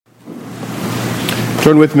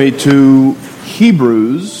Turn with me to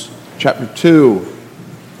Hebrews chapter 2.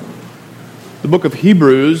 The book of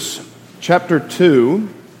Hebrews chapter 2.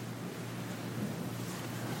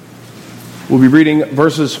 We'll be reading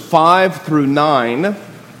verses 5 through 9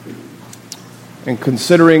 and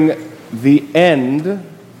considering the end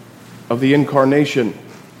of the incarnation.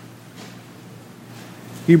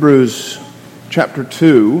 Hebrews chapter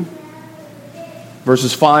 2,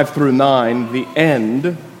 verses 5 through 9, the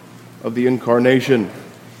end of the incarnation.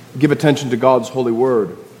 Give attention to God's holy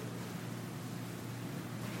word.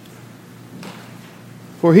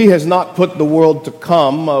 For he has not put the world to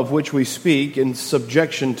come, of which we speak, in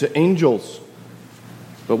subjection to angels.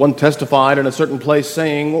 But one testified in a certain place,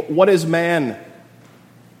 saying, "What is man,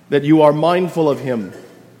 that you are mindful of him?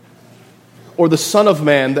 Or the Son of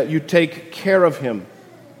Man, that you take care of him?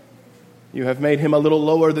 You have made him a little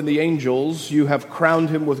lower than the angels. You have crowned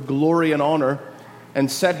him with glory and honor, and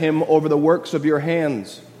set him over the works of your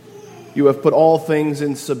hands. You have put all things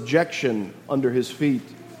in subjection under his feet.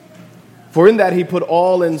 For in that he put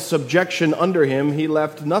all in subjection under him, he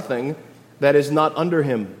left nothing that is not under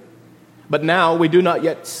him. But now we do not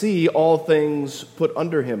yet see all things put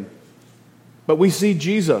under him. But we see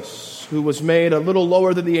Jesus, who was made a little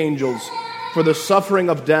lower than the angels, for the suffering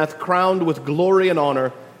of death, crowned with glory and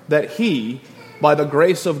honor, that he, by the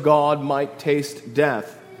grace of God, might taste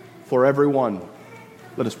death for everyone."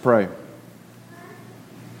 Let us pray.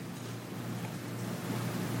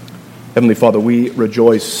 Heavenly Father, we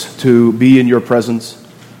rejoice to be in your presence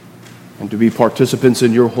and to be participants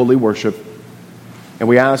in your holy worship. And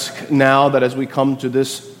we ask now that as we come to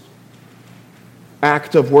this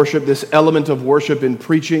act of worship, this element of worship in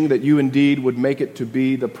preaching, that you indeed would make it to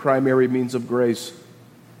be the primary means of grace.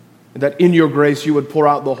 And that in your grace you would pour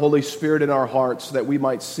out the Holy Spirit in our hearts, that we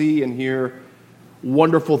might see and hear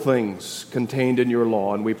wonderful things contained in your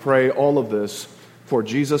law. And we pray all of this for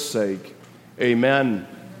Jesus' sake. Amen.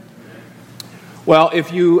 Well,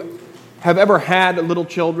 if you have ever had little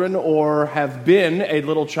children or have been a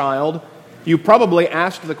little child, you probably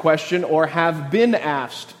asked the question or have been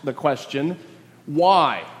asked the question,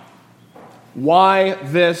 why? Why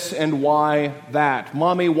this and why that?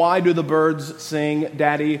 Mommy, why do the birds sing?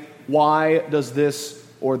 Daddy, why does this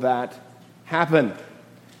or that happen?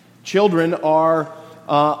 Children are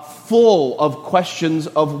full of questions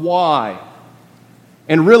of why.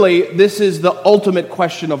 And really, this is the ultimate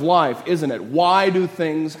question of life, isn't it? Why do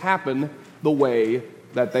things happen the way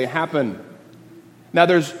that they happen? Now,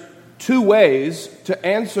 there's two ways to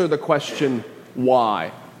answer the question,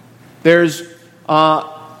 why. There's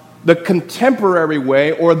the contemporary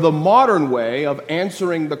way or the modern way of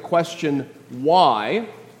answering the question, why,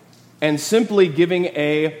 and simply giving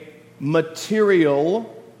a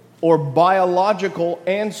material or biological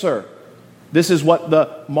answer. This is what the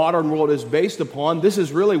modern world is based upon. This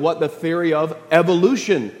is really what the theory of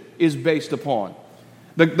evolution is based upon.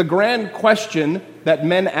 The grand question that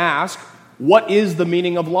men ask, what is the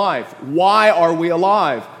meaning of life? Why are we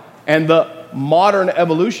alive? And the modern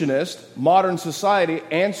evolutionist, modern society,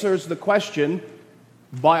 answers the question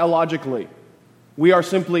biologically. We are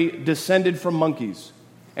simply descended from monkeys.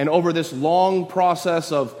 And over this long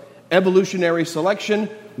process of evolutionary selection,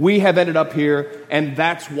 we have ended up here, and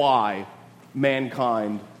that's why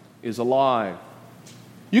mankind is alive.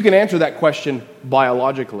 You can answer that question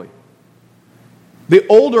biologically. The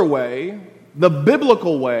older way, the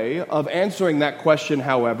biblical way of answering that question,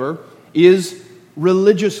 however, is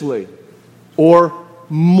religiously or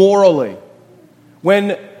morally.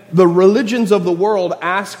 When the religions of the world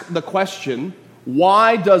ask the question,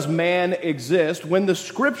 why does man exist? When the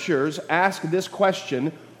scriptures ask this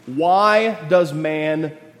question, why does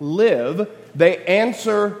man live? They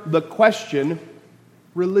answer the question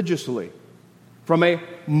religiously, from a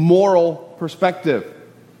moral perspective.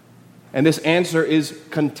 And this answer is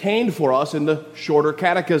contained for us in the Shorter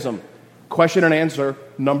Catechism. Question and answer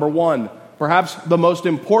number 1. Perhaps the most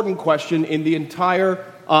important question in the entire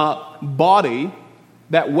body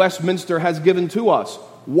that Westminster has given to us.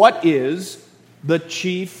 What is the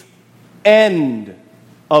chief end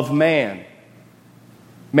of man?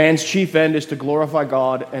 Man's chief end is to glorify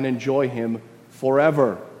God and enjoy him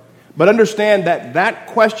forever. But understand that that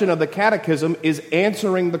question of the Catechism is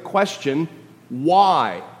answering the question,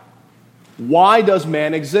 why? Why does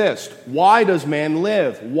man exist? Why does man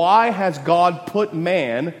live? Why has God put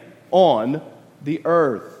man on the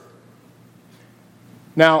earth?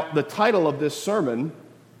 Now, the title of this sermon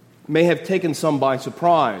may have taken some by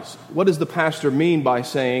surprise. What does the pastor mean by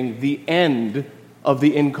saying the end of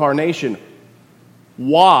the incarnation?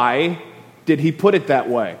 Why did he put it that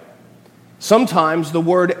way? Sometimes the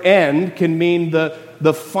word end can mean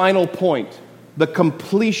the final point, the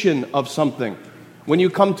completion of something. When you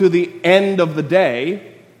come to the end of the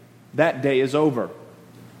day, that day is over.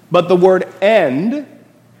 But the word end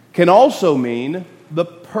can also mean the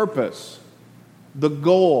purpose, the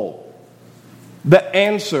goal, the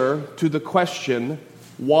answer to the question,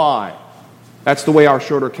 why? That's the way our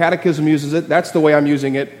shorter catechism uses it. That's the way I'm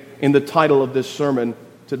using it in the title of this sermon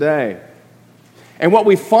today. And what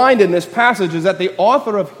we find in this passage is that the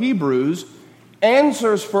author of Hebrews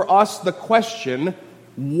answers for us the question,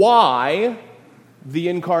 why the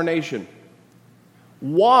incarnation?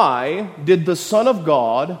 Why did the Son of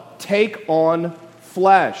God take on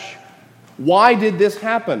flesh? Why did this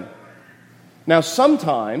happen? Now,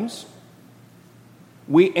 sometimes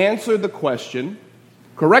we answer the question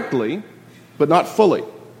correctly, but not fully.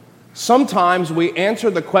 Sometimes we answer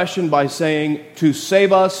the question by saying, to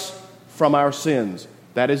save us from our sins.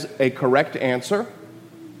 That is a correct answer.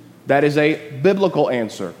 That is a biblical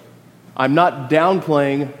answer. I'm not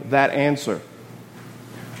downplaying that answer.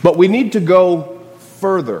 But we need to go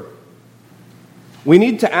further. We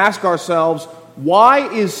need to ask ourselves, why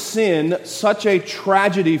is sin such a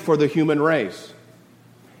tragedy for the human race?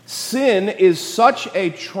 Sin is such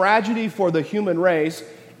a tragedy for the human race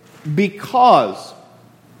because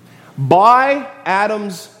by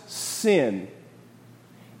Adam's sin,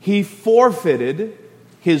 he forfeited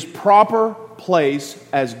his proper place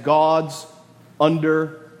as God's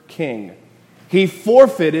under king. He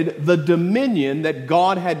forfeited the dominion that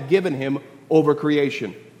God had given him over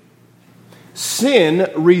creation. Sin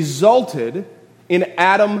resulted in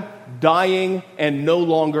Adam dying and no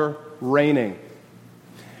longer reigning.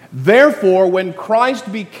 Therefore, when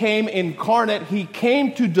Christ became incarnate, he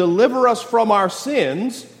came to deliver us from our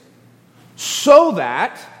sins so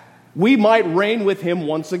that we might reign with him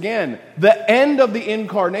once again. The end of the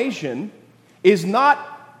incarnation is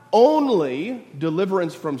not only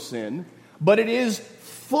deliverance from sin, but it is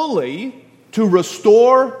fully to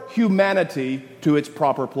restore humanity to its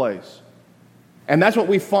proper place. And that's what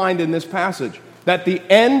we find in this passage, that the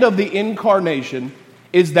end of the incarnation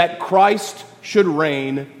is that Christ should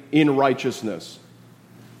reign in righteousness.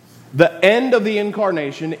 The end of the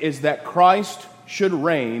incarnation is that Christ should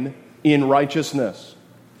reign in righteousness.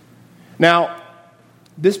 Now,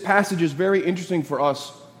 this passage is very interesting for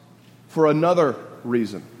us for another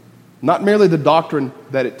reason. Not merely the doctrine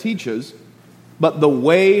that it teaches, but the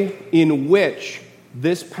way in which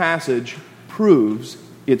this passage proves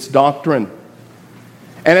its doctrine.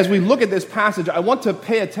 And as we look at this passage, I want to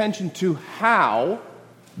pay attention to how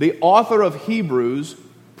the author of Hebrews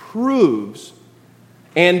proves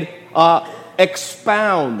and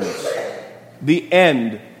expounds the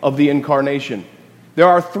end of the incarnation. There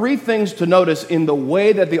are three things to notice in the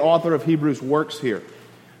way that the author of Hebrews works here.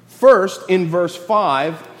 First, in verse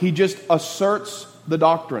 5, he just asserts the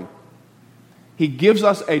doctrine. He gives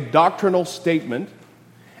us a doctrinal statement.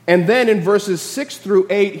 And then in verses 6 through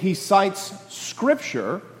 8, he cites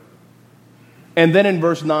Scripture. And then in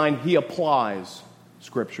verse 9, he applies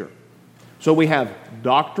Scripture. So we have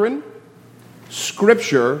doctrine,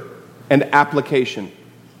 Scripture, and application.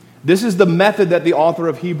 This is the method that the author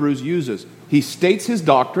of Hebrews uses. He states his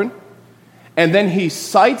doctrine, and then he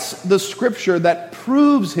cites the Scripture that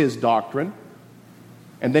proves his doctrine,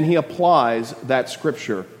 and then he applies that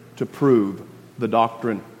Scripture to prove the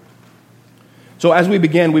doctrine. So as we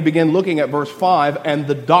begin looking at verse 5 and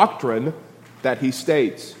the doctrine that he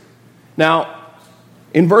states. Now,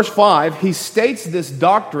 in verse 5, he states this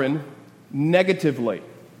doctrine negatively.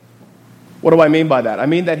 What do I mean by that? I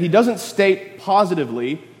mean that he doesn't state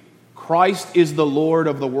positively, Christ is the Lord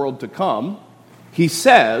of the world to come. He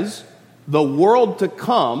says, the world to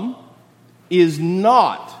come is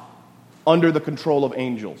not under the control of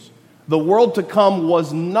angels. The world to come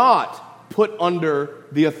was not put under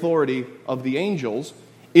the authority of the angels,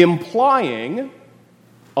 implying,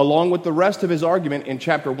 along with the rest of his argument in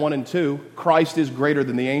chapter 1 and 2, Christ is greater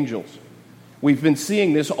than the angels. We've been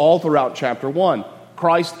seeing this all throughout chapter 1.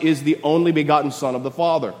 Christ is the only begotten Son of the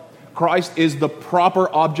Father. Christ is the proper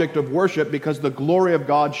object of worship because the glory of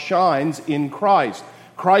God shines in Christ.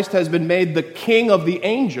 Christ has been made the King of the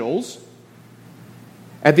angels.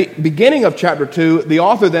 At the beginning of chapter 2, the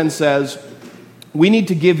author then says, we need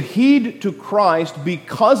to give heed to Christ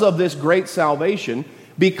because of this great salvation,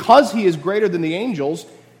 because he is greater than the angels.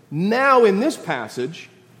 Now in this passage,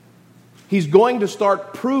 he's going to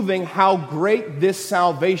start proving how great this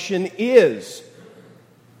salvation is.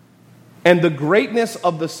 And the greatness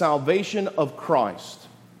of the salvation of Christ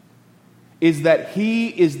is that he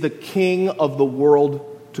is the King of the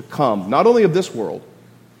world to come. Not only of this world,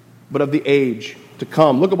 but of the age to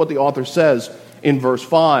come. Look at what the author says in verse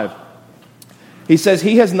 5. He says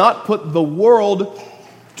he has not put the world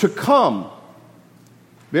to come.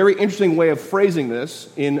 Very interesting way of phrasing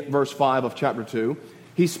this in verse 5 of chapter 2.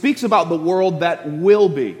 He speaks about the world that will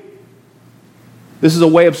be. This is a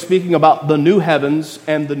way of speaking about the new heavens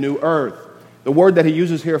and the new earth. The word that he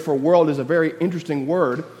uses here for world is a very interesting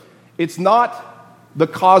word. It's not the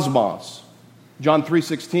cosmos. John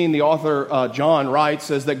 3:16, the author John writes,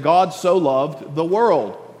 says that God so loved the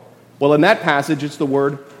world. Well, in that passage, it's the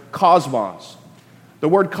word cosmos. The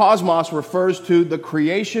word cosmos refers to the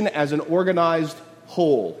creation as an organized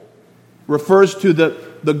whole, refers to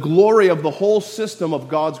the glory of the whole system of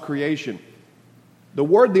God's creation. The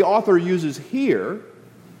word the author uses here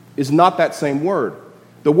is not that same word.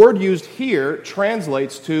 The word used here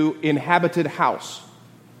translates to inhabited house.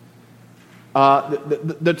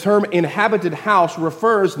 The term inhabited house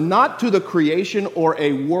refers not to the creation or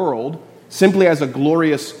a world simply as a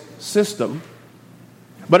glorious system,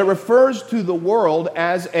 but it refers to the world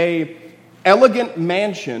as an elegant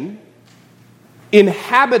mansion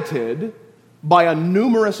inhabited by a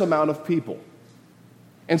numerous amount of people.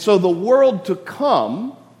 And so the world to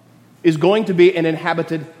come is going to be an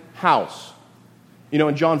inhabited house. You know,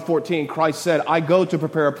 in John 14, Christ said, I go to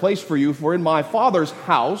prepare a place for you, for in my Father's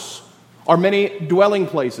house are many dwelling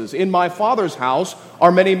places. In my Father's house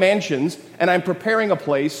are many mansions, and I'm preparing a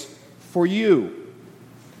place for you.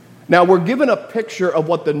 Now, we're given a picture of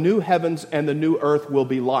what the new heavens and the new earth will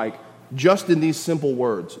be like, just in these simple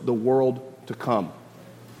words, the world to come.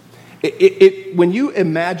 When you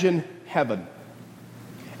imagine heaven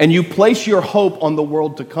and you place your hope on the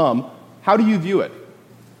world to come, how do you view it?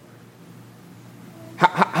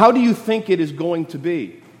 How do you think it is going to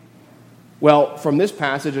be? Well, from this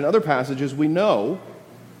passage and other passages, we know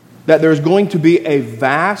that there's going to be a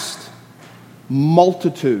vast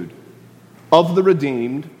multitude of the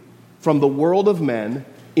redeemed from the world of men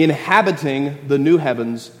inhabiting the new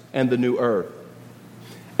heavens and the new earth.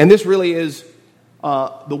 And this really is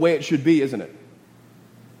the way it should be, isn't it?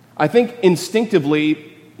 I think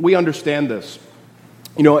instinctively we understand this.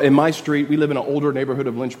 You know, in my street, we live in an older neighborhood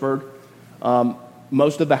of Lynchburg.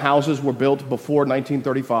 Most of the houses were built before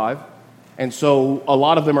 1935, and so a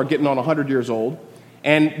lot of them are getting on 100 years old.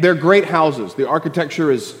 And they're great houses. The architecture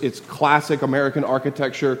it's classic American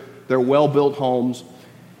architecture. They're well-built homes.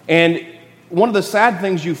 And one of the sad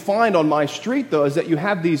things you find on my street, though, is that you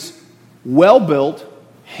have these well-built,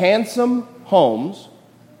 handsome homes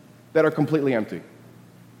that are completely empty.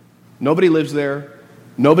 Nobody lives there.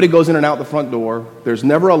 Nobody goes in and out the front door. There's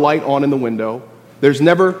never a light on in the window. There's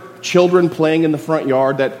never children playing in the front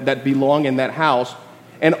yard that belong in that house.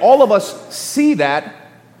 And all of us see that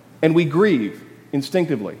and we grieve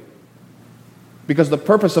instinctively. Because the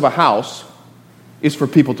purpose of a house is for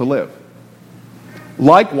people to live.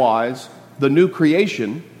 Likewise, the new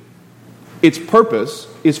creation, its purpose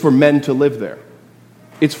is for men to live there.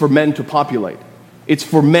 It's for men to populate. It's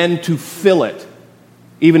for men to fill it.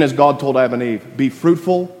 Even as God told Adam and Eve, be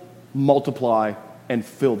fruitful, multiply, and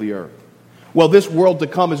fill the earth. Well, this world to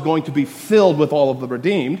come is going to be filled with all of the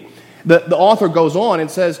redeemed. The author goes on and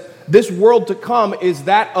says, this world to come is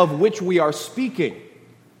that of which we are speaking.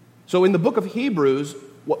 So in the book of Hebrews,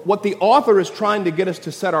 what the author is trying to get us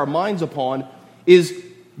to set our minds upon is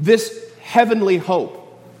this heavenly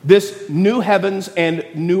hope, this new heavens and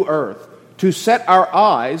new earth, to set our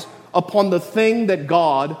eyes upon the thing that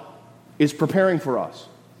God is preparing for us.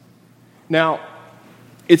 Now,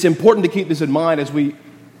 it's important to keep this in mind as we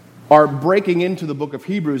are breaking into the book of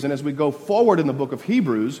Hebrews, and as we go forward in the book of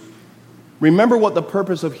Hebrews, remember what the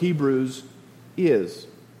purpose of Hebrews is.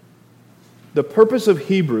 The purpose of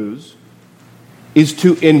Hebrews is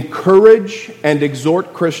to encourage and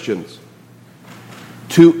exhort Christians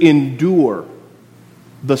to endure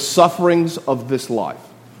the sufferings of this life.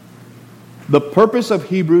 The purpose of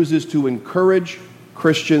Hebrews is to encourage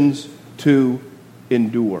Christians to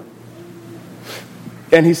endure.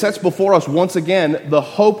 And he sets before us once again the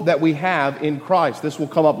hope that we have in Christ. This will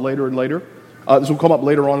come up later and later. This will come up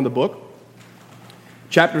later on in the book.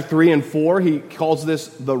 Chapter 3 and 4, he calls this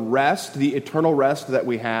the rest, the eternal rest that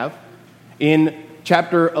we have. In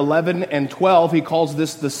chapter 11 and 12, he calls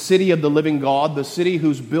this the city of the living God, the city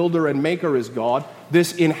whose builder and maker is God,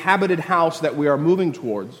 this inhabited house that we are moving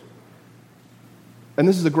towards. And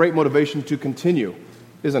this is a great motivation to continue,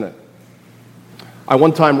 isn't it? I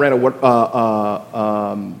one time ran a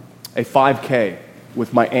 5K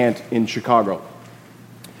with my aunt in Chicago.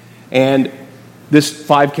 And this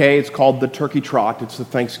 5K, it's called the Turkey Trot. It's the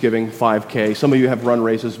Thanksgiving 5K. Some of you have run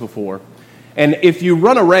races before. And if you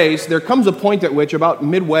run a race, there comes a point at which, about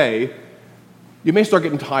midway, you may start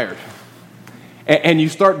getting tired. And you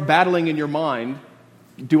start battling in your mind,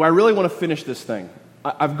 do I really want to finish this thing?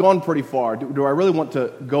 I've gone pretty far. Do I really want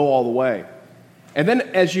to go all the way? And then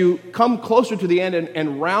as you come closer to the end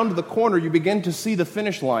and round the corner, you begin to see the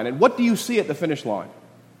finish line. And what do you see at the finish line?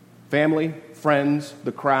 Family, friends,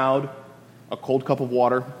 the crowd, a cold cup of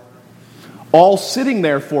water, all sitting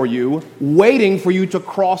there for you, waiting for you to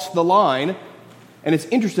cross the line. And it's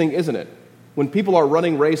interesting, isn't it? When people are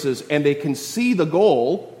running races and they can see the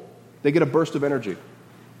goal, they get a burst of energy.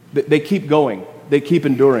 They keep going. They keep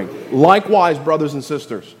enduring. Likewise, brothers and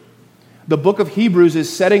sisters, the book of Hebrews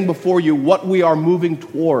is setting before you what we are moving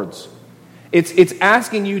towards. It's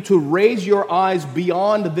asking you to raise your eyes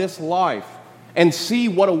beyond this life and see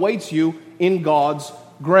what awaits you in God's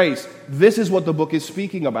grace. This is what the book is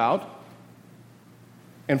speaking about.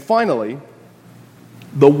 And finally,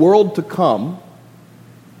 the world to come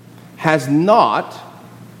has not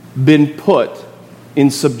been put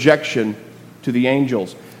in subjection to the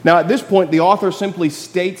angels. Now, at this point, the author simply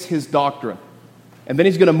states his doctrine, and then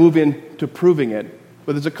he's going to move into proving it.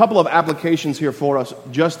 But there's a couple of applications here for us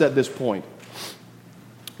just at this point.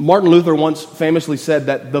 Martin Luther once famously said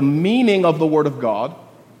that the meaning of the Word of God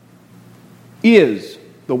is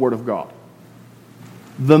the Word of God.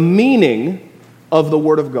 The meaning of the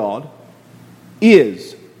Word of God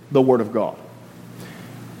is the Word of God.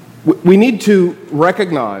 We need to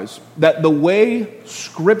recognize that the way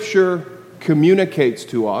Scripture communicates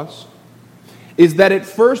to us is that it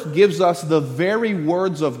first gives us the very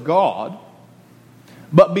words of God,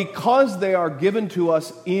 but because they are given to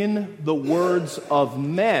us in the words of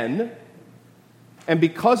men, and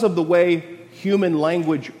because of the way human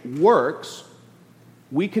language works,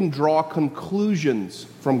 we can draw conclusions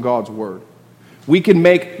from God's Word. We can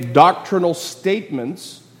make doctrinal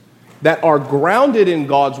statements that are grounded in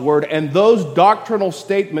God's Word, and those doctrinal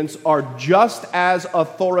statements are just as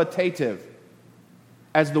authoritative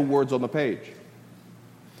as the words on the page.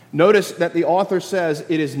 Notice that the author says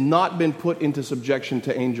it has not been put into subjection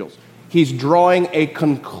to angels. He's drawing a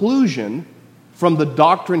conclusion from the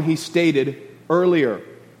doctrine he stated earlier,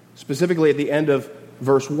 specifically at the end of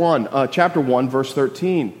chapter 1, verse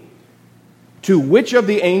 13. To which of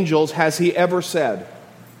the angels has he ever said,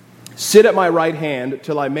 "Sit at my right hand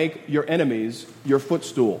till I make your enemies your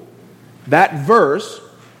footstool"? That verse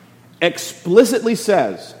explicitly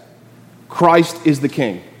says Christ is the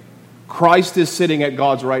king. Christ is sitting at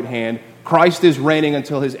God's right hand. Christ is reigning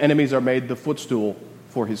until his enemies are made the footstool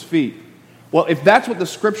for his feet. Well, if that's what the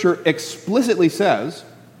Scripture explicitly says,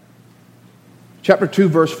 chapter 2,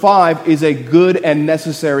 verse 5 is a good and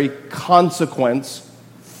necessary consequence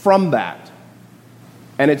from that.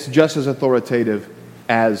 And it's just as authoritative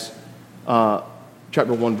as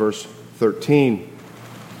chapter 1, verse 13.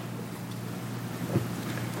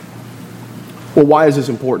 Well, why is this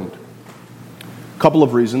important? Couple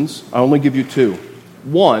of reasons. I only give you two.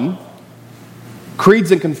 One,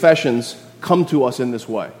 creeds and confessions come to us in this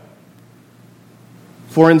way.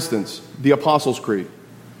 For instance, the Apostles' Creed.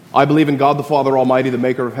 I believe in God the Father Almighty, the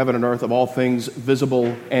maker of heaven and earth, of all things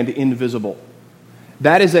visible and invisible.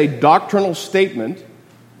 That is a doctrinal statement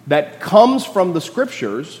that comes from the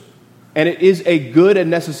Scriptures, and it is a good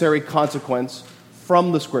and necessary consequence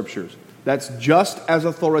from the Scriptures. That's just as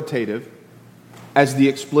authoritative as the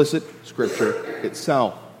explicit Scripture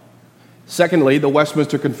itself. Secondly, the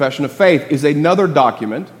Westminster Confession of Faith is another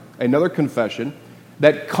document, another confession,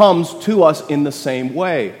 that comes to us in the same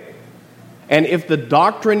way. And if the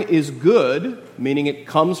doctrine is good, meaning it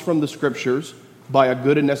comes from the Scriptures by a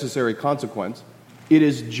good and necessary consequence, it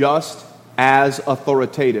is just as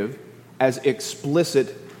authoritative as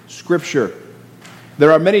explicit Scripture.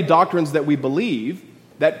 There are many doctrines that we believe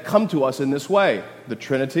that come to us in this way. The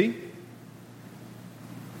Trinity,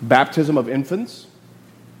 baptism of infants,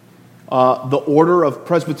 the order of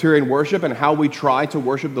Presbyterian worship and how we try to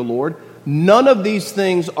worship the Lord. None of these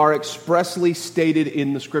things are expressly stated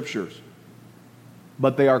in the Scriptures,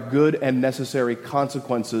 but they are good and necessary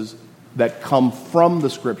consequences that come from the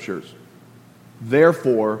Scriptures.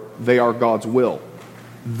 Therefore, they are God's will.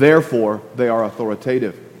 Therefore, they are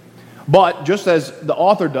authoritative. But just as the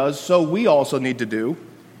author does, so we also need to do,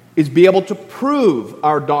 is be able to prove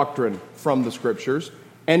our doctrine from the Scriptures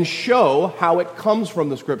and show how it comes from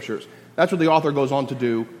the Scriptures. That's what the author goes on to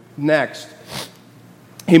do next.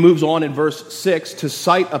 He moves on in verse 6 to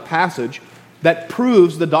cite a passage that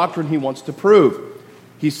proves the doctrine he wants to prove.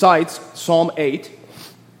 He cites Psalm 8,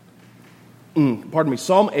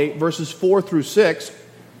 verses 4 through 6,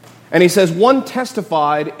 and he says, "One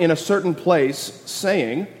testified in a certain place,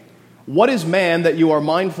 saying, 'What is man that you are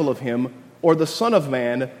mindful of him, or the son of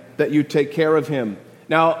man that you take care of him?'"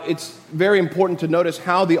 Now, it's very important to notice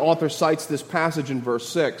how the author cites this passage in verse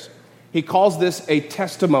 6. He calls this a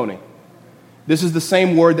testimony. This is the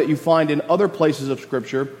same word that you find in other places of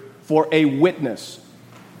Scripture for a witness.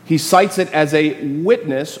 He cites it as a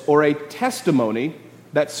witness or a testimony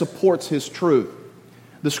that supports his truth.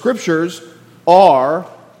 The Scriptures are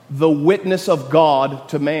the witness of God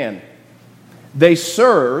to man. They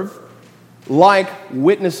serve like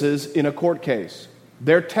witnesses in a court case.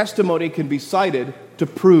 Their testimony can be cited to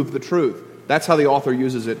prove the truth. That's how the author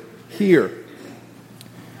uses it here.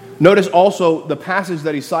 Notice also the passage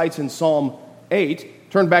that he cites in Psalm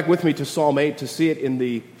 8. Turn back with me to Psalm 8 to see it in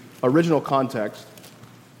the original context.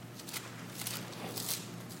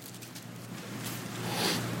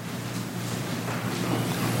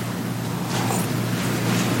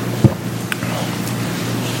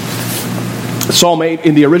 Psalm 8,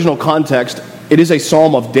 in the original context, it is a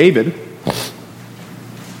psalm of David.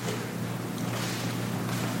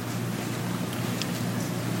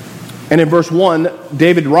 And in verse 1,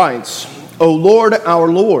 David writes, O Lord, our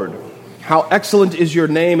Lord, how excellent is your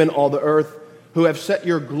name in all the earth, who have set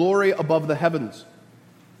your glory above the heavens.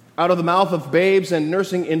 Out of the mouth of babes and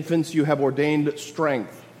nursing infants you have ordained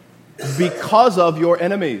strength, because of your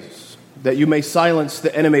enemies, that you may silence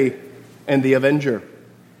the enemy and the avenger.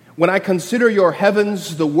 When I consider your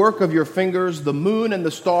heavens, the work of your fingers, the moon and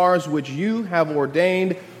the stars which you have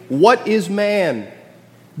ordained, what is man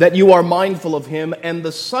that you are mindful of him, and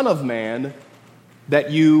the Son of Man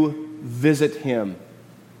that you visit him?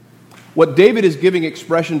 What David is giving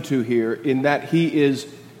expression to here in that he is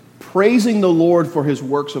praising the Lord for his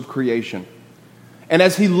works of creation. And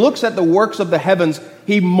as he looks at the works of the heavens,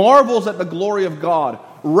 he marvels at the glory of God,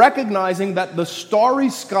 recognizing that the starry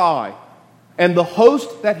sky and the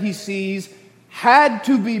host that he sees had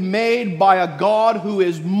to be made by a God who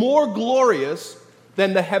is more glorious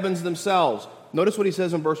than the heavens themselves. Notice what he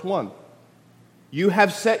says in verse 1. You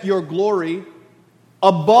have set your glory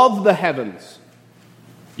above the heavens.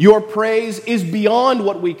 Your praise is beyond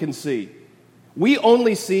what we can see. We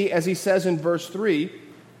only see, as he says in verse 3,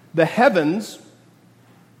 the heavens,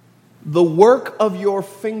 the work of your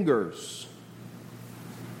fingers.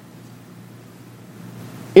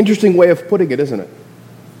 Interesting way of putting it, isn't it?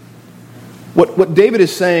 What David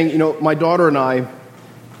is saying, my daughter and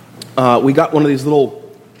I, we got one of these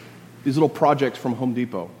little projects from Home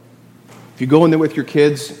Depot. If you go in there with your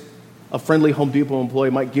kids, a friendly Home Depot employee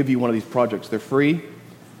might give you one of these projects. They're free.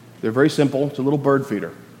 They're very simple. It's a little bird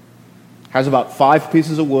feeder. Has about 5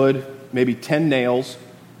 pieces of wood, maybe 10 nails.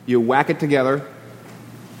 You whack it together,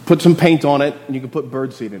 put some paint on it, and you can put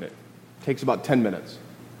bird seed in it. Takes about 10 minutes.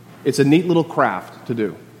 It's a neat little craft to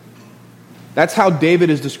do. That's how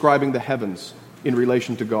David is describing the heavens in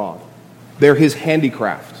relation to God. They're his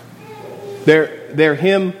handicraft. They're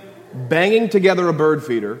him banging together a bird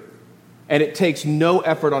feeder, and it takes no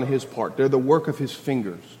effort on his part. They're the work of his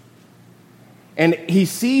fingers. And he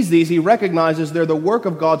sees these, he recognizes they're the work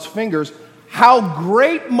of God's fingers. How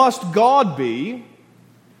great must God be?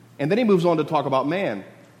 And then he moves on to talk about man.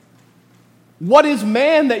 What is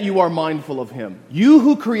man that you are mindful of him? You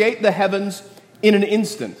who create the heavens in an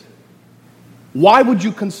instant. Why would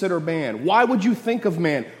you consider man? Why would you think of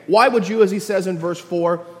man? Why would you, as he says in verse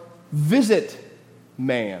 4, visit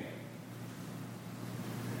man?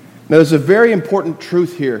 Now, there's a very important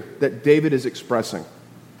truth here that David is expressing.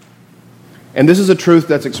 And this is a truth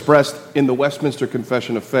that's expressed in the Westminster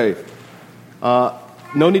Confession of Faith.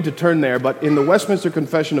 No need to turn there, but in the Westminster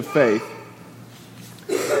Confession of Faith,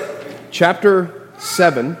 chapter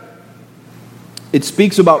 7, it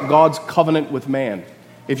speaks about God's covenant with man.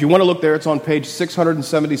 If you want to look there, it's on page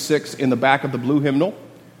 676 in the back of the blue hymnal.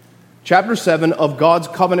 Chapter 7 of God's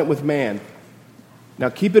covenant with man. Now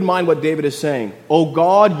keep in mind what David is saying. O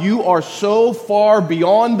God, you are so far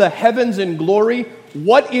beyond the heavens in glory.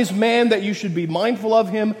 What is man that you should be mindful of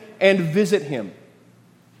him and visit him?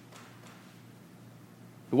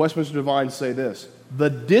 The Westminster Divines say this: the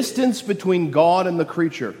distance between God and the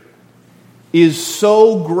creature is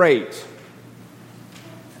so great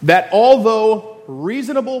that although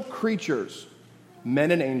reasonable creatures,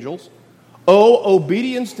 men and angels, owe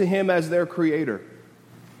obedience to him as their creator,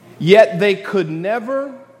 yet they could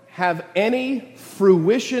never have any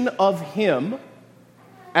fruition of him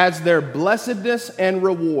as their blessedness and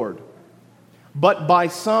reward, but by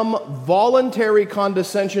some voluntary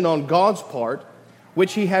condescension on God's part,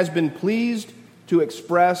 which he has been pleased to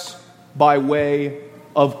express by way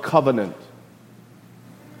of covenant.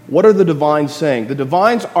 What are the divines saying? The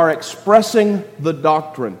divines are expressing the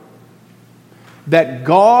doctrine that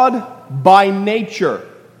God, by nature,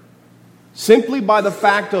 simply by the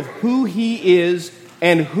fact of who he is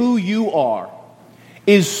and who you are,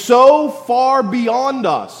 is so far beyond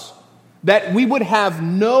us that we would have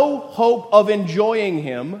no hope of enjoying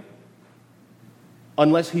him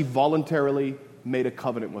unless he voluntarily made a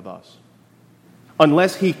covenant with us.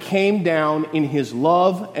 Unless he came down in his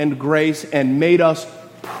love and grace and made us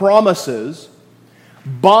promises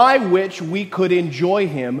by which we could enjoy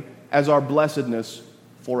him as our blessedness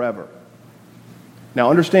forever. Now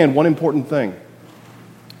understand one important thing.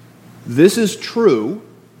 This is true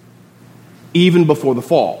even before the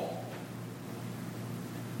fall.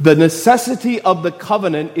 The necessity of the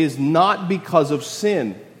covenant is not because of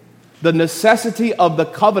sin. The necessity of the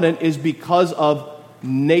covenant is because of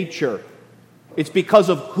nature. It's because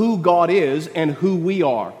of who God is and who we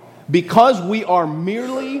are. Because we are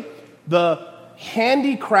merely the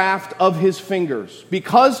handicraft of his fingers.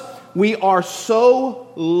 Because we are so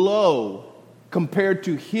low compared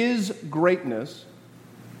to his greatness,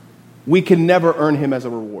 we can never earn him as a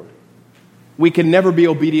reward. We can never be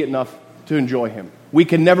obedient enough to enjoy him. We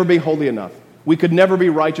can never be holy enough. We could never be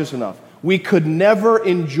righteous enough. We could never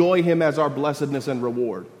enjoy him as our blessedness and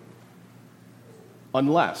reward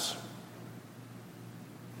unless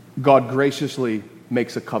God graciously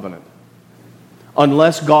makes a covenant.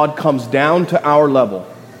 Unless God comes down to our level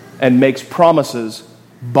and makes promises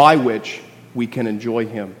by which we can enjoy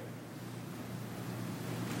him.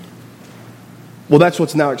 Well, that's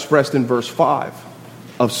what's now expressed in verse 5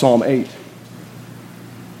 of Psalm 8.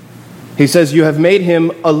 He says, "You have made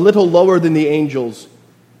him a little lower than the angels,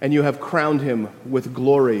 and you have crowned him with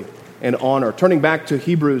glory and honor." Turning back to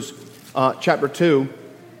Hebrews chapter 2,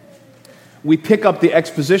 we pick up the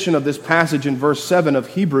exposition of this passage in verse 7 of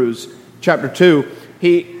Hebrews chapter 2.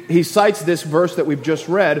 He cites this verse that we've just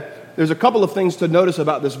read. There's a couple of things to notice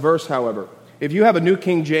about this verse, however. If you have a New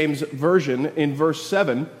King James Version, in verse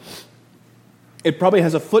 7, it probably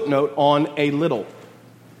has a footnote on "a little."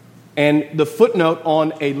 And the footnote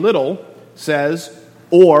on "a little" says,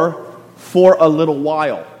 or "for a little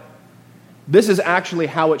while." This is actually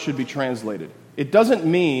how it should be translated. It doesn't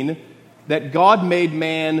mean that God made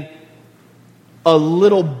man a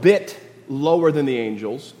little bit lower than the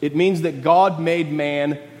angels. It means that God made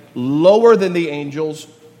man lower than the angels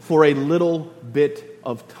for a little bit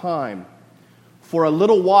of time. For a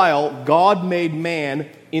little while, God made man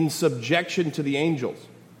in subjection to the angels.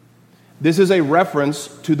 This is a reference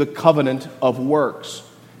to the covenant of works.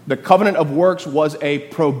 The covenant of works was a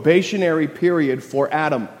probationary period for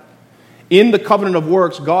Adam. In the covenant of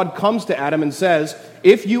works, God comes to Adam and says,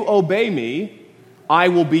 "If you obey me, I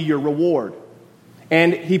will be your reward."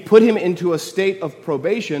 And he put him into a state of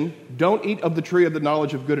probation. Don't eat of the tree of the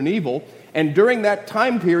knowledge of good and evil. And during that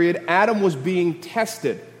time period, Adam was being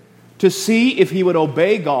tested to see if he would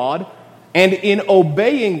obey God, and in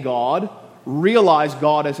obeying God, realize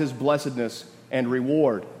God as his blessedness and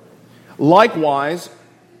reward. Likewise,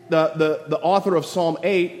 the author of Psalm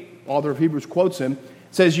 8, author of Hebrews quotes him,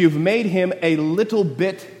 says, "You've made him a little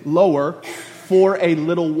bit lower for a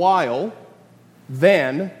little while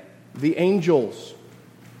than the angels."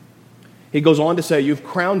 He goes on to say, "You've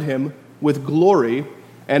crowned him with glory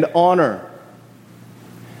and honor."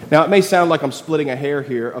 Now, it may sound like I'm splitting a hair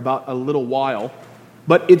here about a little while,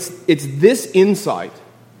 but it's this insight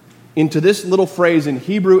into this little phrase in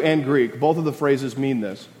Hebrew and Greek. Both of the phrases mean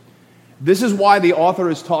this. This is why the author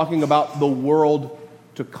is talking about the world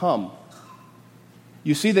to come.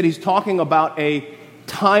 You see that he's talking about a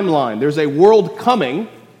timeline. There's a world coming,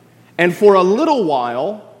 and for a little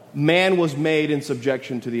while, man was made in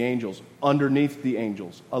subjection to the angels, underneath the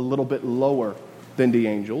angels, a little bit lower than the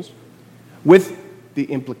angels, with the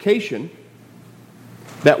implication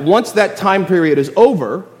that once that time period is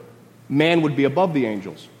over, man would be above the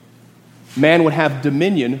angels. Man would have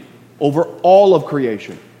dominion over all of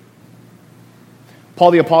creation.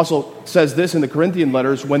 Paul the Apostle says this in the Corinthian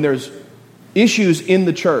letters when there's issues in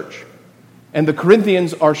the church and the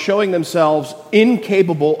Corinthians are showing themselves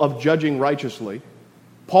incapable of judging righteously.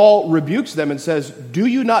 Paul rebukes them and says, "Do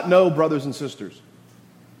you not know, brothers and sisters,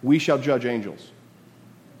 we shall judge angels?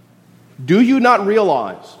 Do you not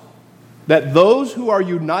realize that those who are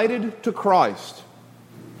united to Christ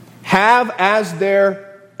have as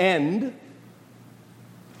their end,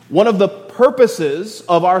 one of the purposes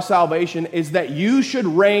of our salvation is that you should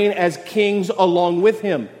reign as kings along with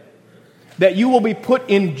him, that you will be put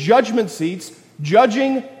in judgment seats,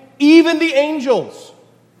 judging even the angels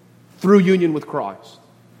through union with Christ."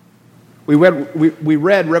 We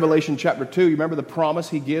read Revelation chapter 2. You remember the promise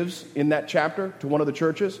he gives in that chapter to one of the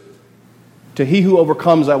churches? "To he who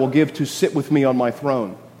overcomes I will give to sit with me on my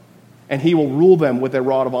throne, and he will rule them with a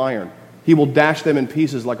rod of iron. He will dash them in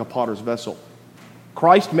pieces like a potter's vessel."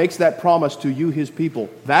 Christ makes that promise to you, his people.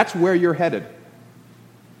 That's where you're headed.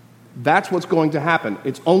 That's what's going to happen.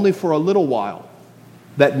 It's only for a little while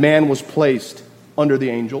that man was placed under the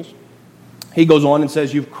angels. He goes on and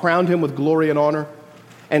says, you've crowned him with glory and honor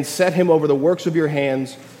and set him over the works of your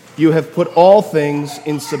hands. You have put all things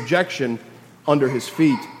in subjection under his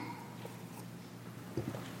feet.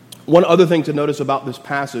 One other thing to notice about this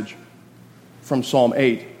passage from Psalm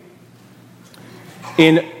 8.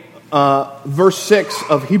 In verse 6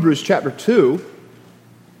 of Hebrews chapter 2,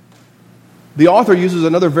 the author uses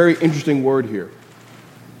another very interesting word here.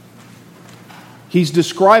 He's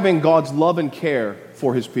describing God's love and care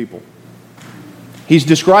for his people. He's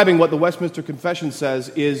describing what the Westminster Confession says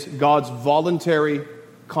is God's voluntary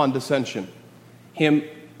condescension. Him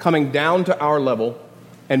coming down to our level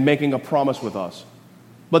and making a promise with us.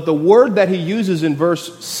 But the word that he uses in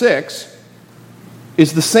verse 6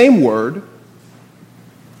 is the same word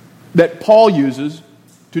that Paul uses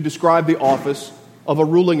to describe the office of a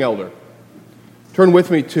ruling elder. Turn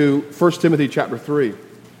with me to 1 Timothy chapter 3.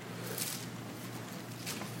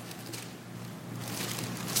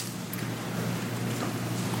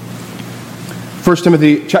 1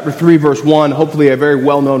 Timothy chapter 3, verse 1, hopefully a very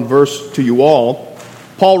well-known verse to you all.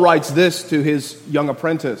 Paul writes this to his young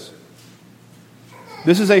apprentice.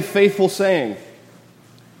 This is a faithful saying.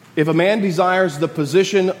 If a man desires the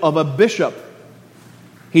position of a bishop,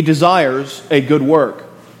 he desires a good work.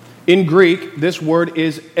 In Greek, this word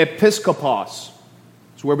is episkopos.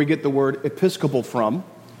 It's where we get the word episcopal from.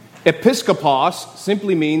 Episkopos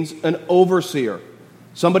simply means an overseer,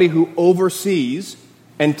 somebody who oversees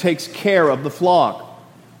and takes care of the flock.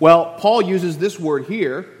 Well, Paul uses this word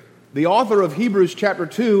here. The author of Hebrews chapter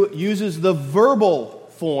 2 uses the verbal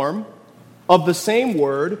form of the same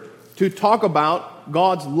word to talk about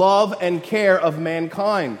God's love and care of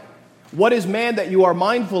mankind. What is man that you are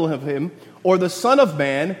mindful of him, or the Son of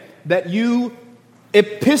Man that you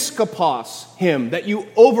episkopos him, that you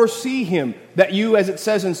oversee him, that you, as it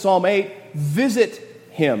says in Psalm 8, visit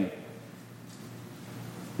him.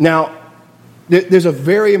 Now, there's a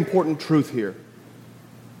very important truth here.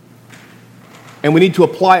 And we need to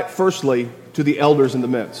apply it firstly to the elders in the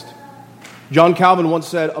midst. John Calvin once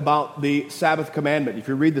said about the Sabbath commandment. If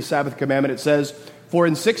you read the Sabbath commandment, it says, "For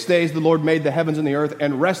in 6 days the Lord made the heavens and the earth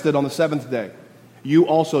and rested on the seventh day. You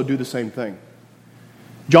also do the same thing."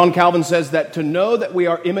 John Calvin says that to know that we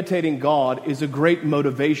are imitating God is a great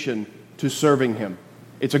motivation to serving him.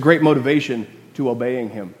 It's a great motivation to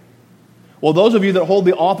obeying him. Well, those of you that hold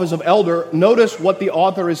the office of elder, notice what the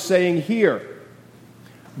author is saying here.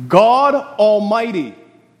 God Almighty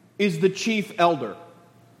is the chief elder.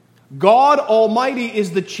 God Almighty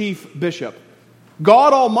is the chief bishop.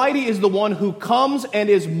 God Almighty is the one who comes and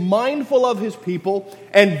is mindful of his people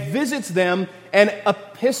and visits them and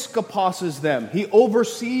episkoposes them. He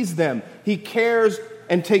oversees them. He cares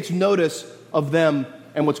and takes notice of them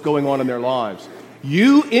and what's going on in their lives.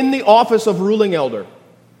 You, in the office of ruling elder,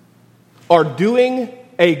 are doing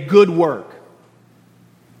a good work.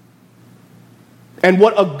 And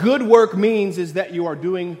what a good work means is that you are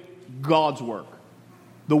doing God's work.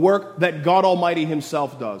 The work that God Almighty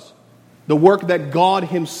himself does. The work that God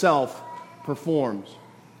himself performs.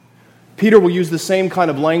 Peter will use the same kind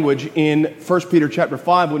of language in 1 Peter chapter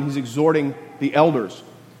 5 when he's exhorting the elders.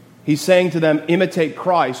 He's saying to them, imitate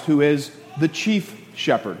Christ, who is the chief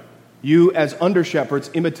shepherd. You, as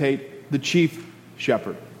under-shepherds, imitate the chief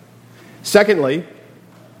shepherd. Secondly,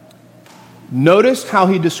 notice how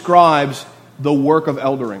he describes the work of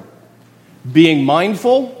eldering. Being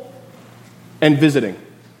mindful and visiting.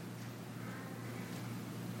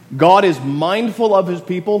 God is mindful of his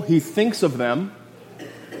people, he thinks of them,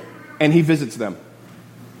 and he visits them.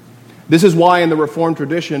 This is why in the Reformed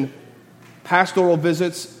tradition, pastoral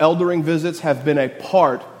visits, eldering visits have been a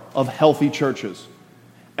part of healthy churches.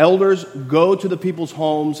 Elders go to the people's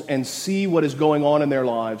homes and see what is going on in their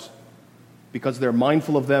lives because they're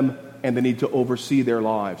mindful of them and they need to oversee their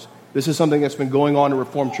lives. This is something that's been going on in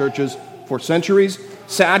Reformed churches for centuries.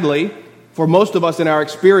 Sadly, for most of us in our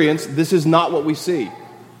experience, this is not what we see.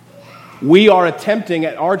 We are attempting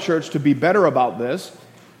at our church to be better about this.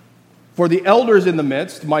 For the elders in the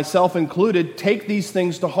midst, myself included, take these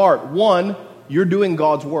things to heart. One, you're doing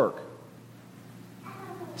God's work.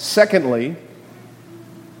 Secondly,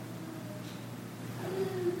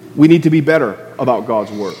 we need to be better about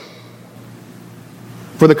God's work.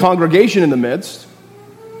 For the congregation in the midst,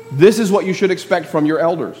 this is what you should expect from your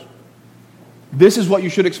elders. This is what you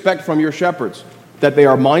should expect from your shepherds, that they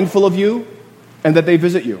are mindful of you and that they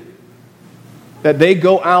visit you. That they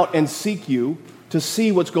go out and seek you to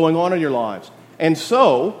see what's going on in your lives. And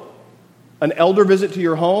so, an elder visit to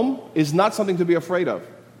your home is not something to be afraid of.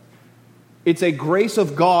 It's a grace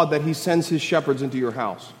of God that he sends his shepherds into your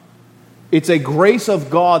house. It's a grace of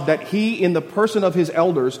God that He, in the person of His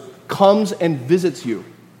elders, comes and visits you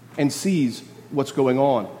and sees what's going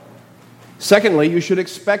on. Secondly, you should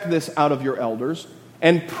expect this out of your elders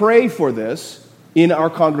and pray for this in our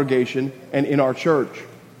congregation and in our church.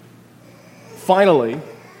 Finally,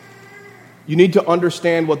 you need to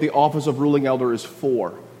understand what the office of ruling elder is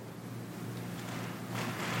for.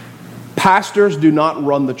 Pastors do not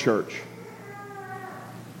run the church.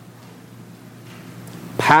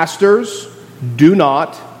 Pastors do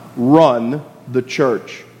not run the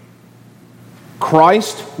church.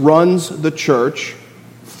 Christ runs the church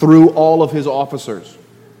through all of His officers.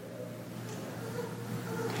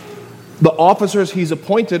 The officers He's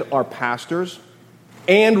appointed are pastors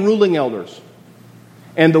and ruling elders.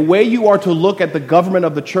 And the way you are to look at the government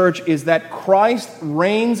of the church is that Christ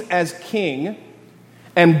reigns as king,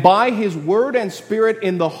 and by His word and spirit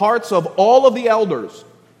in the hearts of all of the elders,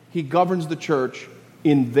 He governs the church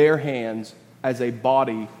in their hands as a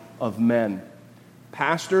body of men.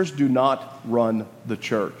 Pastors do not run the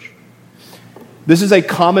church. This is a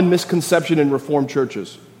common misconception in Reformed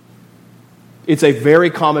churches. It's a very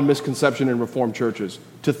common misconception in Reformed churches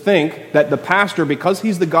to think that the pastor, because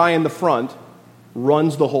he's the guy in the front,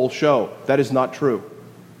 runs the whole show. That is not true.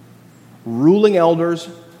 Ruling elders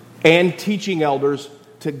and teaching elders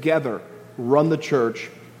together run the church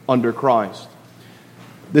under Christ.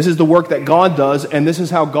 This is the work that God does, and this is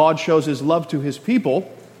how God shows His love to His people.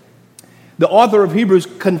 The author of Hebrews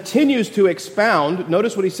continues to expound.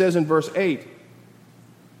 Notice what he says in verse 8.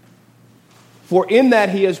 For in that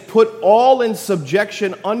He has put all in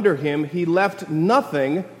subjection under Him, He left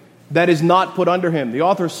nothing that is not put under Him. The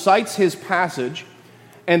author cites his passage,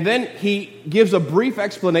 and then he gives a brief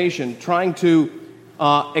explanation trying to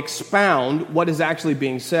expound what is actually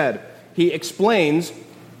being said. He explains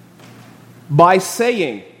by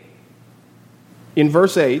saying, in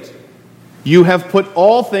verse 8, you have put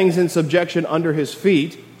all things in subjection under His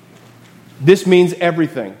feet. This means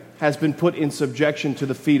everything has been put in subjection to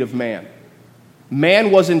the feet of man.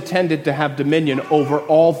 Man was intended to have dominion over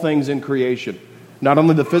all things in creation. Not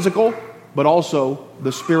only the physical, but also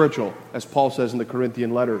the spiritual, as Paul says in the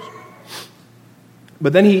Corinthian letters.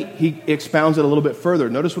 But then he expounds it a little bit further.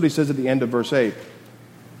 Notice what he says at the end of verse 8.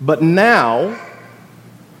 But now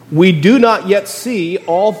we do not yet see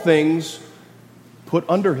all things put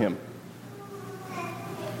under Him.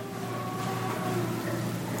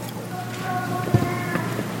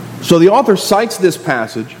 So the author cites this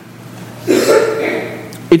passage.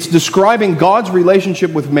 It's describing God's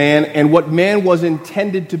relationship with man and what man was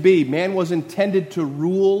intended to be. Man was intended to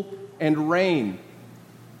rule and reign.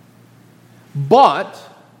 But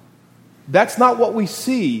that's not what we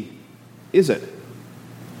see, is it?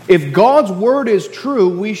 If God's word is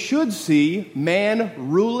true, we should see man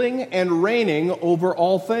ruling and reigning over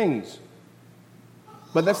all things.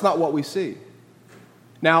 But that's not what we see.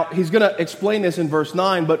 Now, he's going to explain this in verse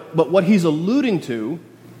 9, but what he's alluding to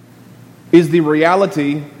is the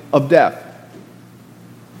reality of death.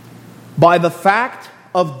 By the fact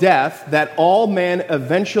of death, that all men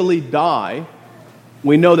eventually die,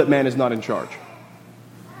 we know that man is not in charge.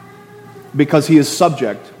 Because he is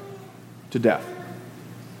subject to death.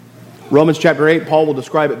 Romans chapter 8, Paul will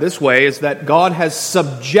describe it this way, is that God has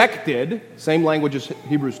subjected, same language as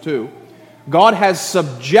Hebrews 2, God has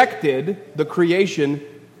subjected the creation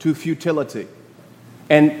to futility.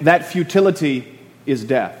 And that futility is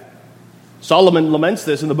death. Solomon laments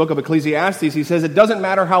this in the book of Ecclesiastes. He says, it doesn't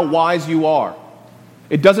matter how wise you are.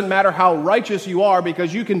 It doesn't matter how righteous you are,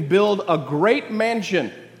 because you can build a great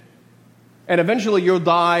mansion and eventually you'll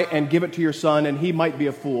die and give it to your son, and he might be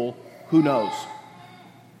a fool. Who knows?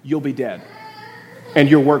 You'll be dead, and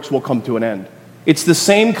your works will come to an end. It's the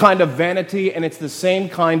same kind of vanity, and it's the same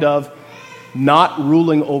kind of not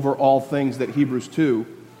ruling over all things that Hebrews 2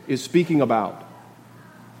 is speaking about.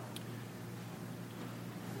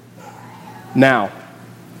 Now,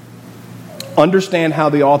 understand how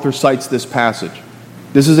the author cites this passage.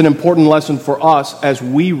 This is an important lesson for us as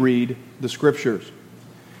we read the Scriptures.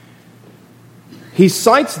 He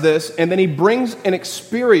cites this, and then he brings an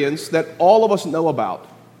experience that all of us know about.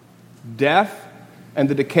 Death and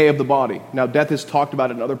the decay of the body. Now, death is talked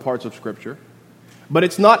about in other parts of Scripture, but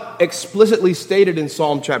it's not explicitly stated in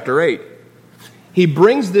Psalm chapter 8. He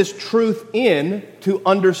brings this truth in to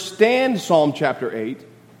understand Psalm chapter 8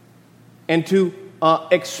 and to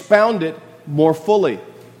expound it more fully.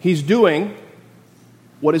 He's doing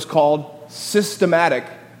what is called systematic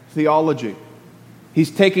theology. He's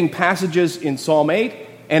taking passages in Psalm 8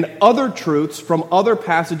 and other truths from other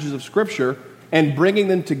passages of Scripture and bringing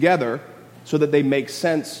them together so that they make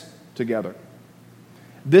sense together.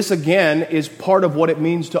 This, again, is part of what it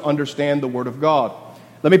means to understand the Word of God.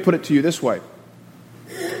 Let me put it to you this way.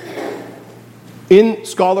 In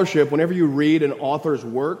scholarship, whenever you read an author's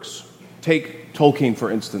works, take Tolkien,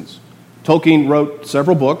 for instance. Tolkien wrote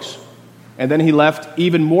several books, and then he left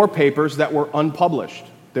even more papers that were unpublished.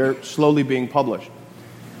 They're slowly being published.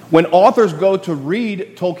 When authors go to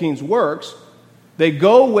read Tolkien's works, they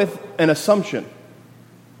go with an assumption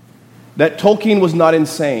that Tolkien was not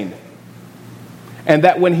insane, and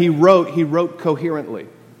that when he wrote coherently.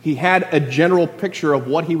 He had a general picture of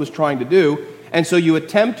what he was trying to do, and so you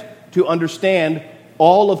attempt to understand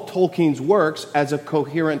all of Tolkien's works as a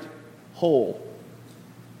coherent whole.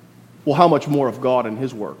 Well, how much more of God and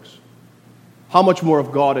His works? How much more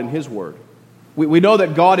of God and His Word? We know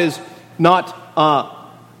that God is not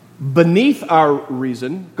beneath our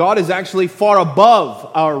reason. God is actually far above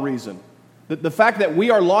our reason. The fact that we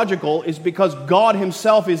are logical is because God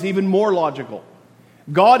Himself is even more logical.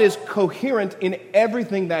 God is coherent in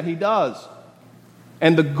everything that He does.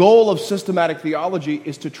 And the goal of systematic theology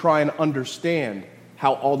is to try and understand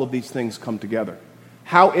how all of these things come together.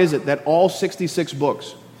 How is it that all 66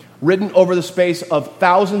 books, written over the space of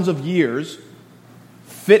thousands of years,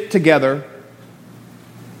 fit together?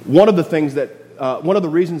 One of the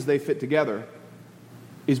reasons they fit together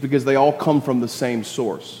is because they all come from the same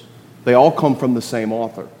source. They all come from the same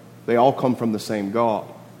author. They all come from the same God.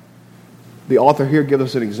 The author here gives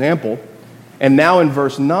us an example, and now in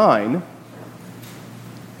verse 9,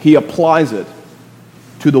 he applies it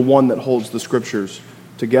to the one that holds the Scriptures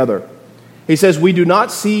together. He says, we do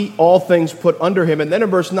not see all things put under Him. And then in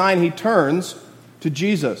verse 9, he turns to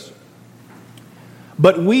Jesus.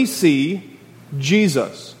 But we see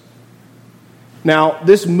Jesus. Now,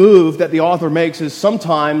 this move that the author makes is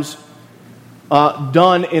sometimes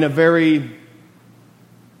done in a very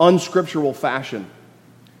unscriptural fashion.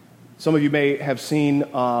 Some of you may have seen,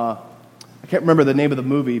 I can't remember the name of the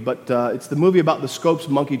movie, but it's the movie about the Scopes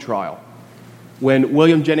monkey trial. When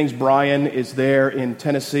William Jennings Bryan is there in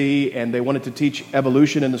Tennessee and they wanted to teach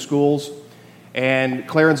evolution in the schools. And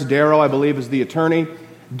Clarence Darrow, I believe, is the attorney.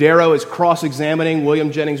 Darrow is cross-examining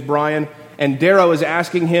William Jennings Bryan. And Darrow is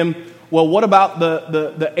asking him, well, what about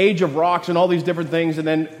the age of rocks and all these different things? And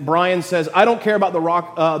then Bryan says, I don't care about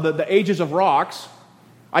the ages of rocks.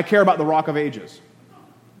 I care about the rock of ages.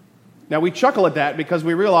 Now, we chuckle at that because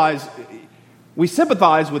we realize we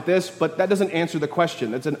sympathize with this, but that doesn't answer the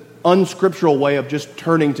question. It's an unscriptural way of just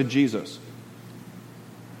turning to Jesus.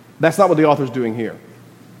 That's not what the author's doing here.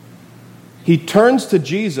 He turns to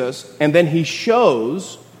Jesus, and then he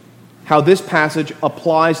shows how this passage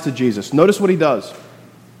applies to Jesus. Notice what he does.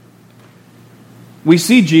 We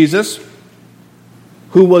see Jesus,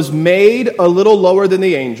 who was made a little lower than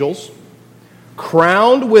the angels,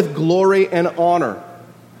 crowned with glory and honor.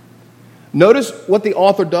 Notice what the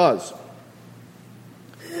author does.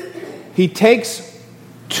 He takes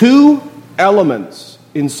two elements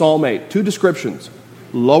in Psalm 8, two descriptions,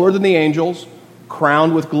 lower than the angels,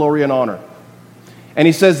 crowned with glory and honor. And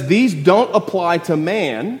he says these don't apply to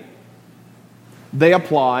man, they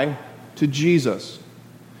apply to Jesus.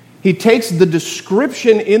 He takes the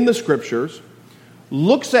description in the Scriptures,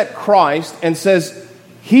 looks at Christ, and says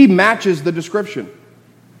he matches the description.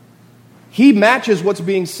 He matches what's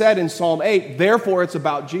being said in Psalm 8, therefore it's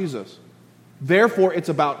about Jesus. Therefore it's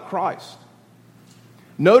about Christ.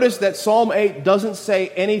 Notice that Psalm 8 doesn't say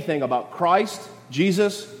anything about Christ,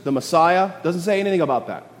 Jesus, the Messiah. Doesn't say anything about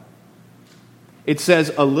that. It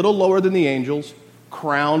says a little lower than the angels,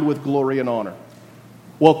 crowned with glory and honor.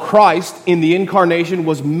 Well, Christ in the incarnation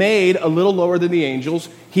was made a little lower than the angels.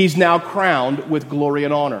 He's now crowned with glory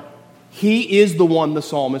and honor. He is the one the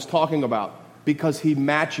psalm is talking about because he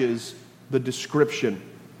matches the description.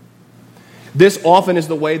 This often is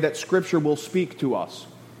the way that Scripture will speak to us.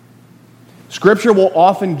 Scripture will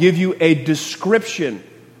often give you a description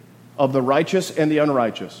of the righteous and the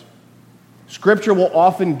unrighteous. Scripture will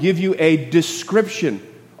often give you a description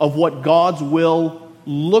of what God's will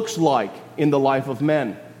looks like in the life of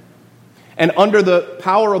men. And under the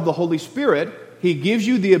power of the Holy Spirit, He gives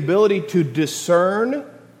you the ability to discern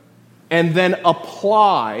and then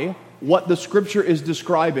apply what the Scripture is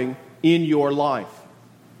describing in your life.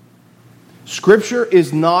 Scripture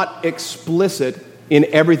is not explicit in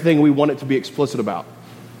everything we want it to be explicit about.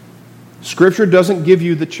 Scripture doesn't give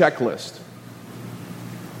you the checklist.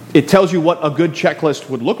 It tells you what a good checklist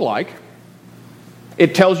would look like.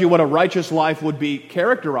 It tells you what a righteous life would be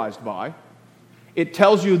characterized by. It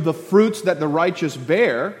tells you the fruits that the righteous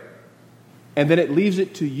bear, and then it leaves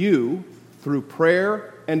it to you through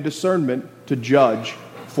prayer and discernment to judge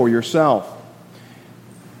for yourself.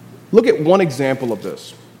 Look at one example of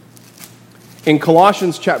this. In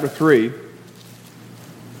Colossians chapter 3,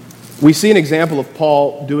 we see an example of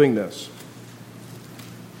Paul doing this.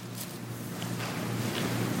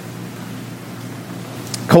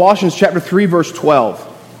 Colossians chapter 3, verse 12.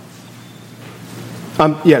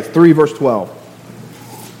 3 verse 12.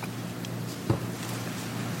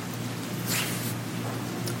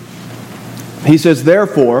 He says,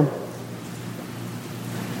 therefore,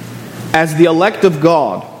 as the elect of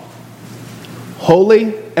God,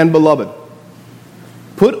 holy and beloved,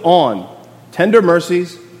 put on tender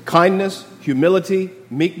mercies, kindness, humility,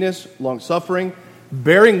 meekness, long-suffering,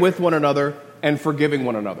 bearing with one another, and forgiving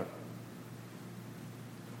one another.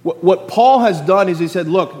 What Paul has done is he said,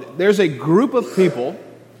 look, there's a group of people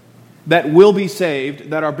that will be saved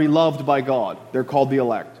that are beloved by God. They're called the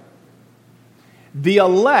elect. The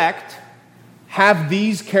elect have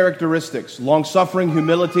these characteristics: long-suffering,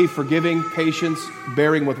 humility, forgiving, patience,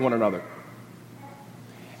 bearing with one another.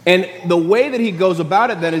 And the way that he goes about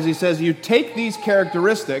it then is he says, you take these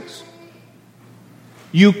characteristics,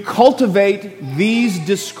 you cultivate these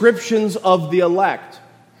descriptions of the elect.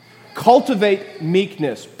 Cultivate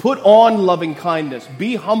meekness, put on loving kindness,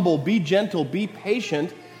 be humble, be gentle, be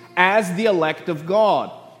patient as the elect of God.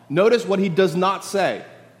 Notice what he does not say.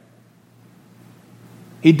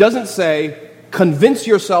 He doesn't say, convince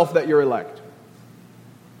yourself that you're elect.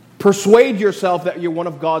 Persuade yourself that you're one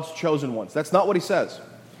of God's chosen ones. That's not what he says.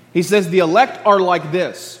 He says the elect are like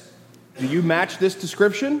this. Do you match this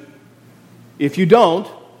description? If you don't,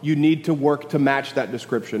 you need to work to match that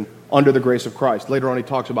description under the grace of Christ. Later on he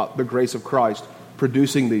talks about the grace of Christ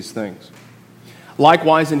producing these things.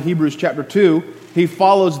 Likewise, in Hebrews chapter 2, he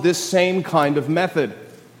follows this same kind of method.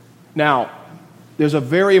 Now, there's a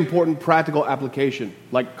very important practical application.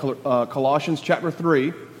 Like Colossians chapter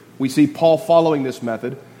 3, we see Paul following this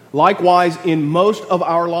method. Likewise, in most of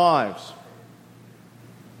our lives,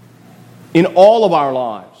 in all of our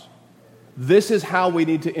lives, this is how we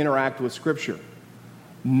need to interact with Scripture.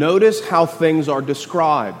 Notice how things are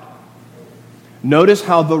described. Notice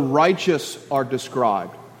how the righteous are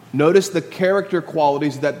described. Notice the character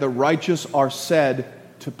qualities that the righteous are said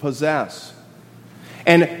to possess.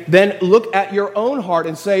 And then look at your own heart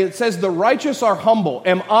and say, it says the righteous are humble.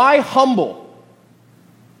 Am I humble?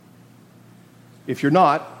 If you're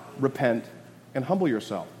not, repent and humble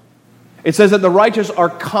yourself. It says that the righteous are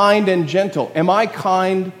kind and gentle. Am I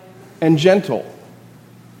kind and gentle?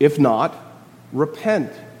 If not,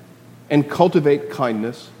 repent and cultivate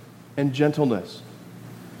kindness and gentleness.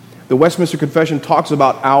 The Westminster Confession talks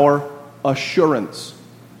about our assurance,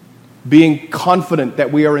 being confident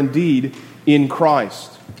that we are indeed in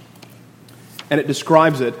Christ. And it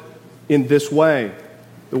describes it in this way.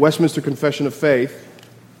 The Westminster Confession of Faith,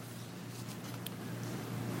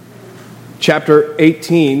 chapter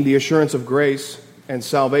 18, the assurance of grace and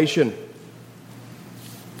salvation.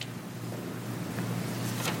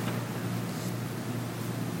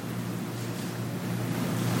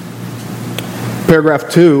 Paragraph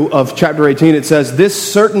 2 of chapter 18, it says,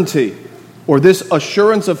 this certainty or this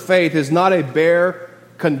assurance of faith is not a bare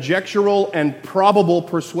conjectural and probable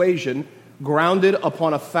persuasion grounded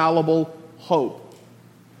upon a fallible hope.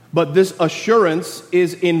 But this assurance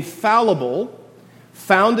is infallible,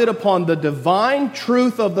 founded upon the divine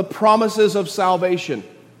truth of the promises of salvation.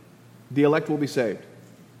 The elect will be saved.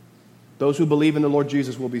 Those who believe in the Lord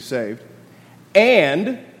Jesus will be saved.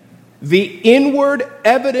 And the inward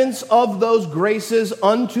evidence of those graces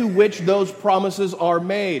unto which those promises are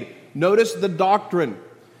made. Notice the doctrine.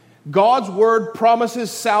 God's word promises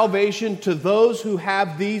salvation to those who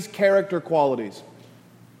have these character qualities.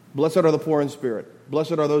 Blessed are the poor in spirit.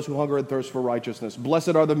 Blessed are those who hunger and thirst for righteousness.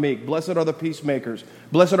 Blessed are the meek. Blessed are the peacemakers.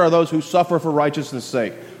 Blessed are those who suffer for righteousness'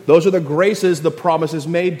 sake. Those are the graces the promise is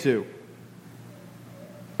made to.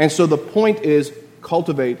 And so the point is,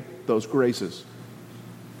 cultivate those graces.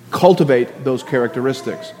 Cultivate those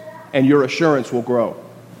characteristics, and your assurance will grow.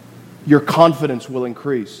 Your confidence will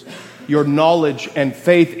increase. Your knowledge and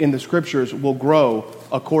faith in the Scriptures will grow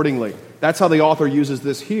accordingly. That's how the author uses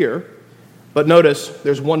this here. But notice,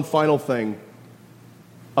 there's one final thing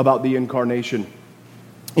about the incarnation.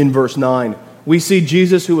 In verse 9, we see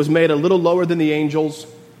Jesus, who was made a little lower than the angels,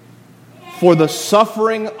 for the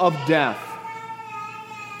suffering of death,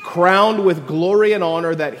 crowned with glory and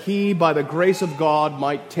honor, that he, by the grace of God,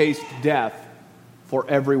 might taste death for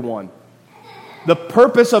everyone. The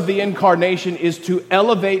purpose of the incarnation is to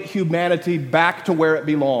elevate humanity back to where it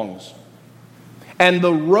belongs. And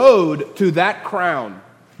the road to that crown,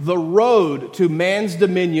 the road to man's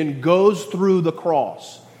dominion, goes through the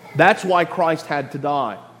cross. That's why Christ had to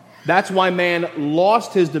die. That's why man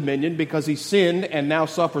lost his dominion, because he sinned and now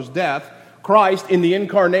suffers death. Christ, in the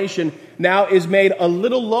incarnation, now is made a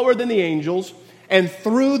little lower than the angels, and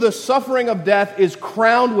through the suffering of death is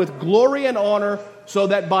crowned with glory and honor, so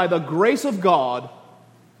that by the grace of God,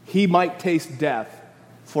 he might taste death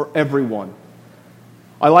for everyone.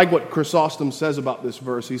 I like what Chrysostom says about this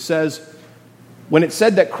verse. He says, when it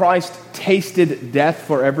said that Christ tasted death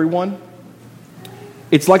for everyone,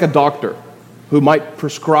 it's like a doctor who might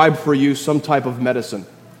prescribe for you some type of medicine.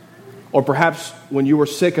 Or perhaps when you were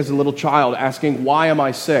sick as a little child, asking, why am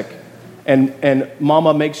I sick? And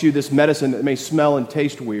mama makes you this medicine that may smell and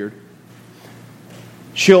taste weird.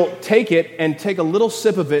 She'll take it and take a little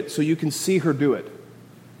sip of it so you can see her do it.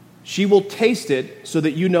 She will taste it so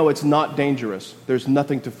that you know it's not dangerous. There's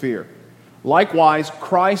nothing to fear. Likewise,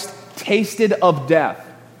 Christ tasted of death.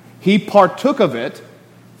 He partook of it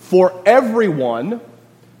for everyone,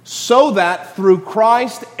 so that through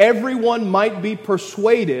Christ everyone might be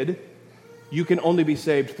persuaded you can only be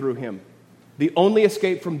saved through him. The only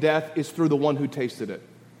escape from death is through the one who tasted it.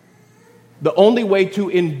 The only way to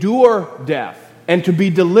endure death and to be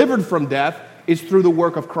delivered from death is through the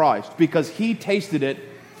work of Christ, because he tasted it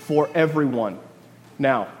for everyone.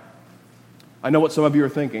 Now, I know what some of you are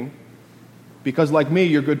thinking, because like me,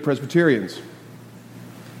 you're good Presbyterians.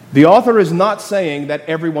 The author is not saying that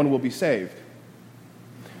everyone will be saved,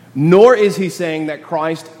 nor is he saying that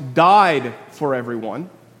Christ died for everyone.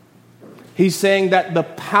 He's saying that the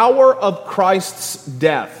power of Christ's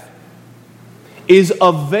death is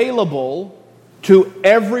available to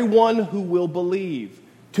everyone who will believe,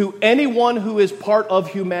 to anyone who is part of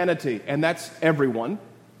humanity, and that's everyone.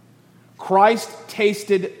 Christ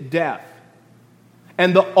tasted death.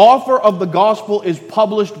 And the offer of the gospel is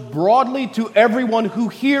published broadly to everyone who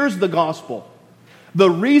hears the gospel. The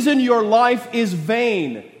reason your life is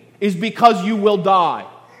vain is because you will die.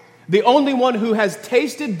 The only one who has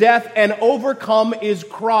tasted death and overcome is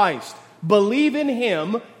Christ. Believe in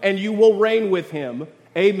him and you will reign with him.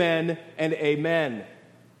 Amen and amen.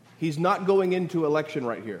 He's not going into election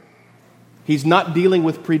right here. He's not dealing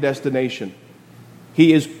with predestination.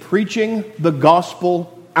 He is preaching the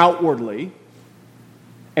gospel outwardly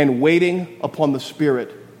and waiting upon the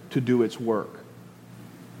Spirit to do its work.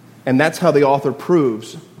 And that's how the author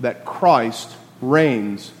proves that Christ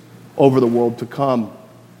reigns over the world to come.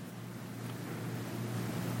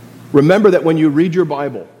 Remember that when you read your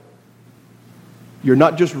Bible, you're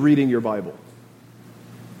not just reading your Bible.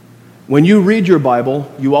 When you read your Bible,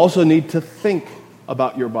 you also need to think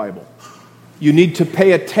about your Bible. You need to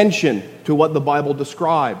pay attention to what the Bible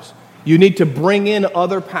describes. You need to bring in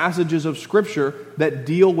other passages of Scripture that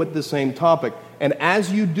deal with the same topic. And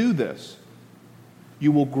as you do this,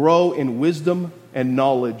 you will grow in wisdom and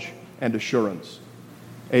knowledge and assurance.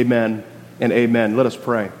 Amen and amen. Let us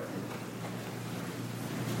pray.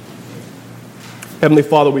 Heavenly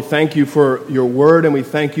Father, we thank you for your word, and we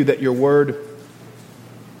thank you that your word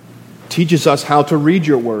teaches us how to read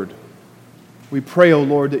your word. We pray, O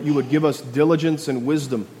Lord, that you would give us diligence and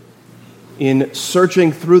wisdom in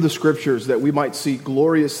searching through the Scriptures, that we might see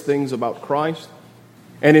glorious things about Christ.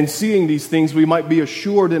 And in seeing these things, we might be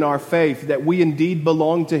assured in our faith that we indeed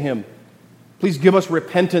belong to him. Please give us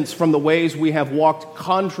repentance from the ways we have walked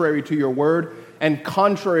contrary to your word and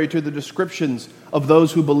contrary to the descriptions of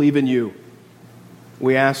those who believe in you.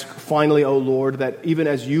 We ask finally, O Lord, that even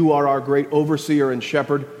as you are our great overseer and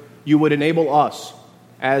shepherd, you would enable us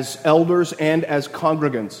as elders and as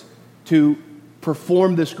congregants to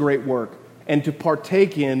perform this great work and to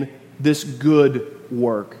partake in this good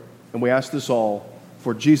work. And we ask this all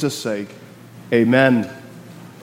for Jesus' sake. Amen.